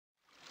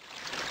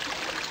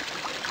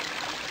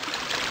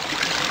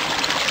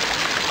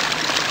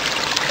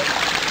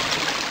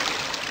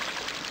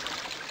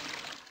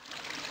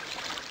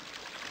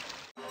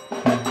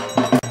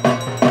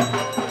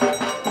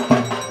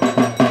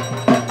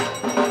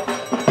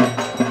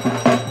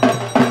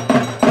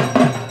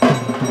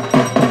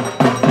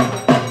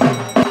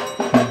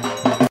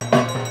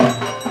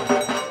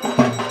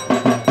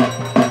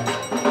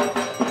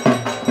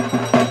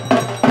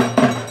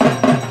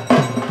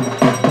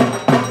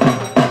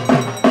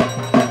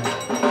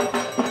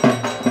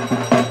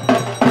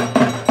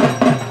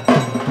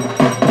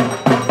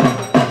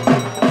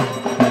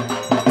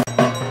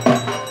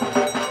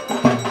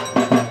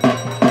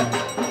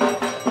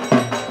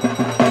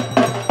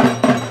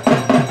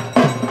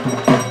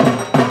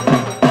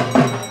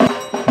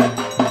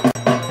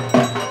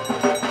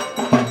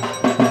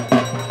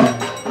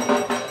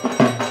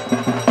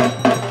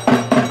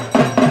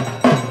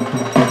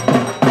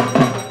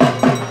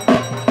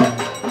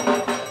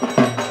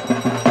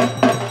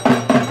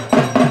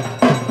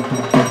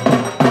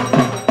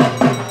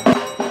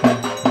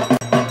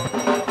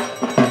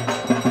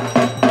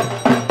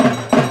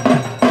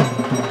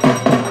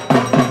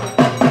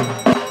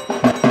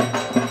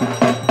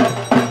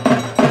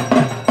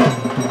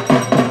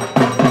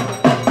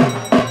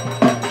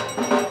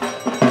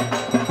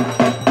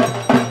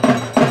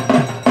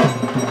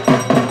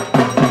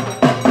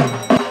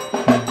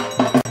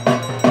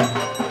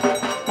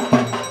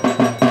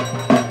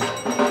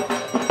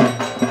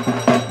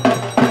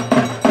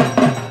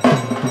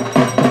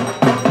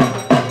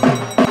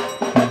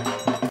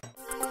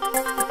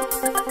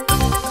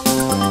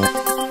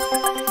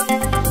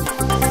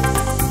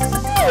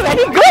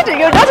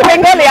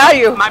are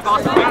you? My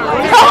boss.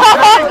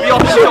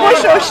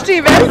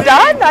 Shoshti, well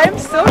done. I am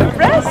so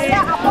impressed.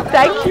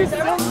 Thank you so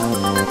much.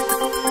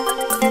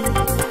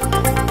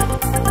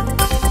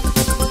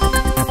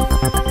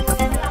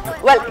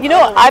 Well, you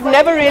know, I've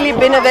never really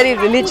been a very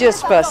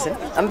religious person.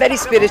 I'm very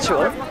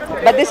spiritual.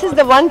 But this is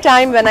the one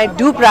time when I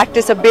do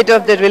practice a bit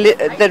of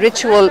the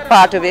ritual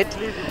part of it.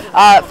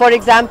 For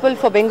example,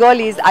 for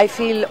Bengalis, I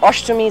feel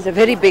Ashtami is a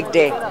very big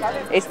day.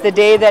 It's the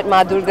day that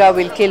Ma Durga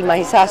will kill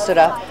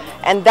Mahisasura.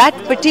 And that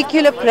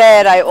particular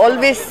prayer, I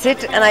always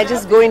sit and I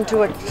just go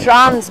into a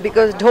trance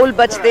because dhol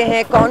bajte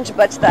hain, conch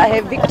bajta hai,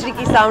 victory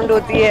ki sound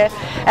hoti hai.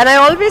 And I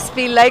always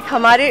feel like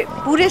hamare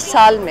pure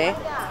saal mein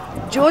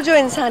जो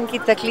इंसान की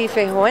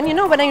तकलीफें हो, and you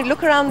know, when I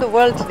look around the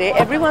world today,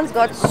 everyone's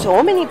got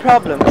so many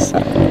problems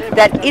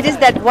that it is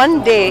that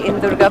one day in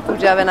Durga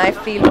Puja when I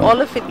feel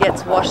all of it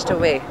gets washed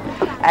away,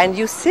 and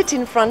you sit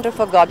in front of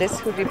a goddess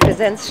who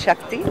represents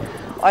Shakti,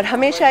 और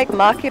हमेशा एक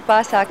माँ के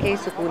पास आके ही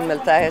सुकून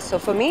मिलता है. So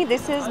for me,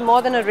 this is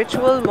more than a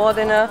ritual, more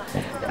than a.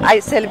 I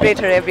celebrate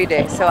her every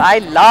day. So I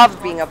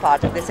love being a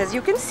part of this. As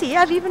you can see,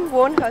 I've even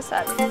worn her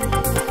sari.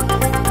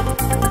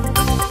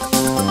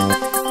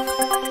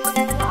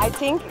 I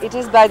think it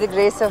is by the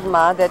grace of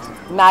Ma that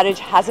marriage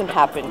hasn't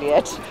happened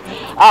yet.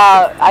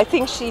 I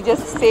think she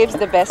just saves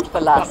the best for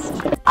last.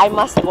 I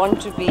must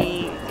want to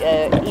be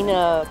in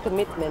a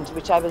commitment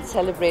which I will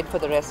celebrate for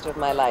the rest of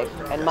my life,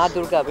 and Ma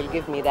Durga will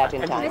give me that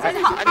in time. And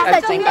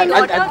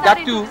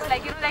that too.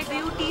 Like, do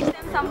you teach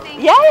them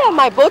something?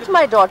 Yeah, both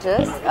my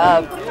daughters.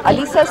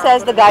 Alisa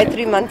says the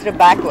Gayatri Mantra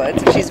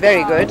backwards, she's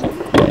very good.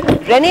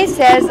 Renee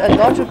says a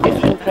lot of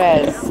different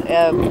prayers,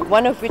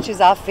 one of which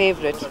is our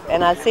favorite,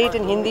 and I'll say it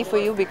in Hindi for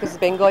you because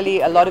Bengali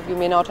a lot of you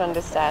may not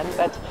understand,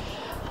 but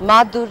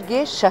Ma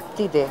Durge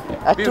Shakti de,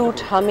 atut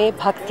hame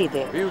bhakti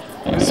de,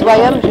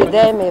 swayam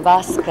hriday mein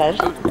vas kar,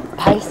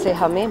 bhai se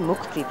hame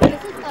mukti de,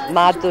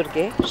 Ma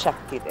Durge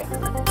Shakti de.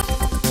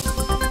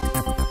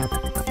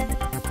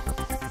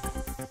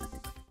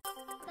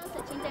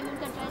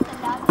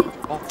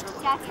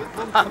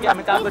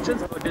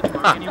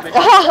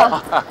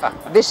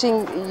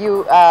 Wishing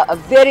you a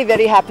very,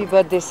 very happy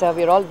birthday, sir.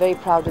 We're all very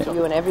proud of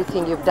you and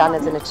everything you've done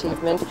as an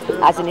achievement,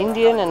 as an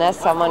Indian and as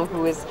someone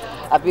who is,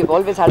 we've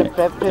always had a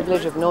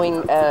privilege of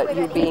knowing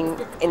you being,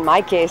 in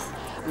my case,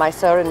 my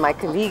sir and my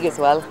colleague as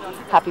well.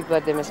 Happy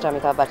birthday, Mr.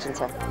 Amitabh Bachchan,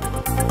 sir.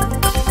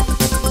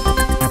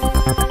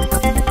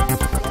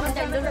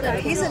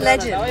 He's a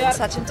legend.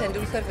 Sachin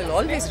Tendulkar will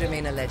always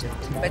remain a legend.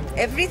 But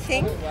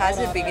everything has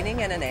a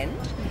beginning and an end.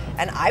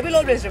 And I will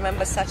always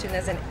remember Sachin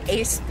as an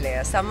ace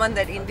player, someone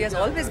that India is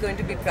always going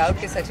to be proud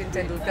कि Sachin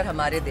Tendulkar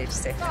हमारे देश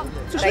से.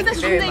 Thank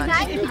you very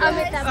much.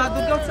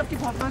 Durga उत्सव की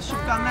बहुत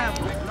शुभकामनाएं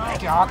आपको.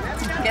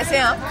 कैसे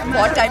हैं आप?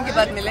 बहुत टाइम के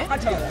बाद मिले.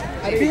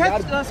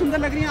 बेहद सुंदर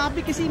लग रही हैं आप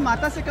भी, किसी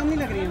माता से कम नहीं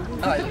लग रही हैं.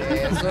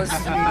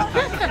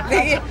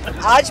 देखिए,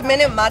 आज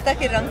मैंने माता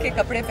के रंग के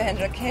कपड़े पहन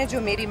रखे हैं जो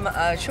मेरी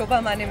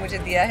शोभा माँ ने मुझे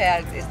दिया है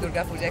आज इस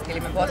दुर्गा पूजा के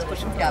लिए. मैं बहुत खुश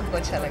हूँ कि आपको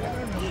अच्छा लगा.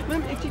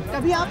 मैम,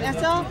 कभी आप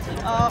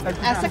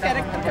ऐसा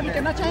कैरेक्टर कभी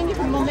करना चाहेंगे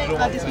फिल्मों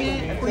में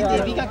जिसमें कोई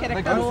देवी का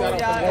कैरेक्टर हो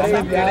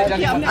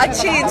या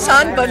अच्छी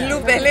इंसान बन लूं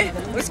पहले,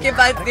 उसके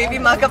बाद देवी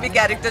माँ का भी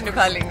कैरेक्टर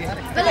निभा लेंगे.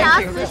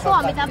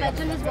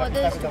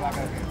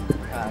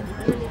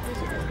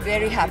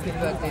 Very happy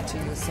birthday to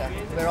you, sir.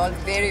 We're all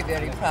very,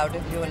 very proud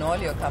of you and all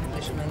your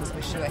accomplishments.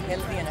 Wish you a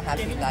healthy and a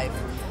happy life.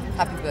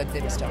 Happy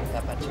birthday, Mr.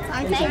 Amitabh Bachchan.